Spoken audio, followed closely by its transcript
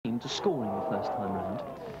to scoring the first time round.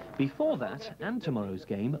 Before that, and tomorrow's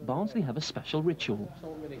game, Barnsley have a special ritual.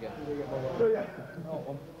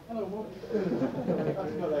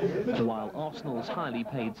 While Arsenal's highly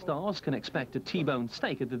paid stars can expect a T-bone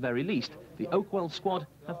steak at the very least, the Oakwell squad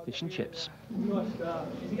have fish and chips.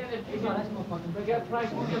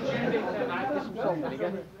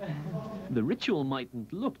 The ritual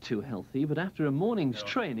mightn't look too healthy, but after a morning's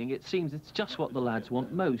training, it seems it's just what the lads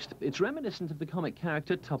want most. It's reminiscent of the comic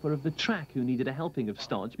character Topper of the Track, who needed a helping of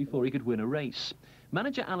stodge before he could win a race.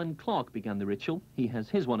 Manager Allan Clarke began the ritual. He has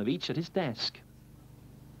his one of each at his desk.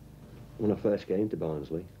 When I first came to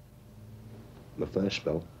Barnsley, my first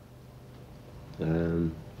spell,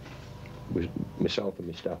 myself and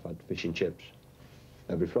my staff had fish and chips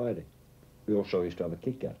every Friday. We also used to have a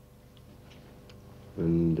Kit Kat.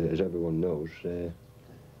 And as everyone knows,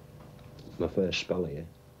 my first spell here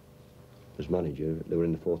as manager, they were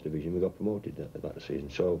in the 4th division, we got promoted that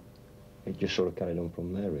season. So it just sort of carried on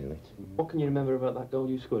from there, really. What can you remember about that goal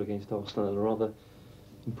you scored against Arsenal in a rather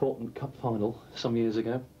important cup final some years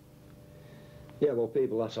ago? Yeah, well,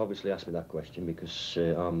 people obviously asked me that question because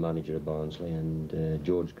I'm manager of Barnsley, and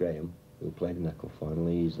George Graham, who played in that cup final,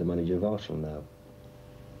 he's the manager of Arsenal now.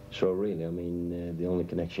 So really, I mean, the only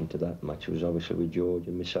connection to that match was obviously with George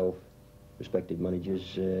and myself, respective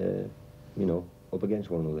managers, you know, up against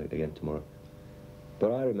one another again tomorrow.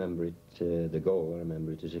 But I remember it, the goal, I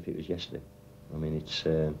remember it as if it was yesterday. I mean, it's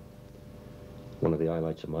one of the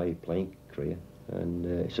highlights of my playing career, and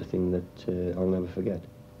it's a thing that I'll never forget.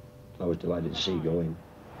 I was delighted to see go in.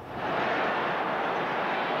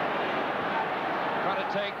 Trying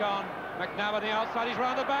to take on McNabb on the outside, he's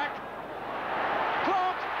round the back.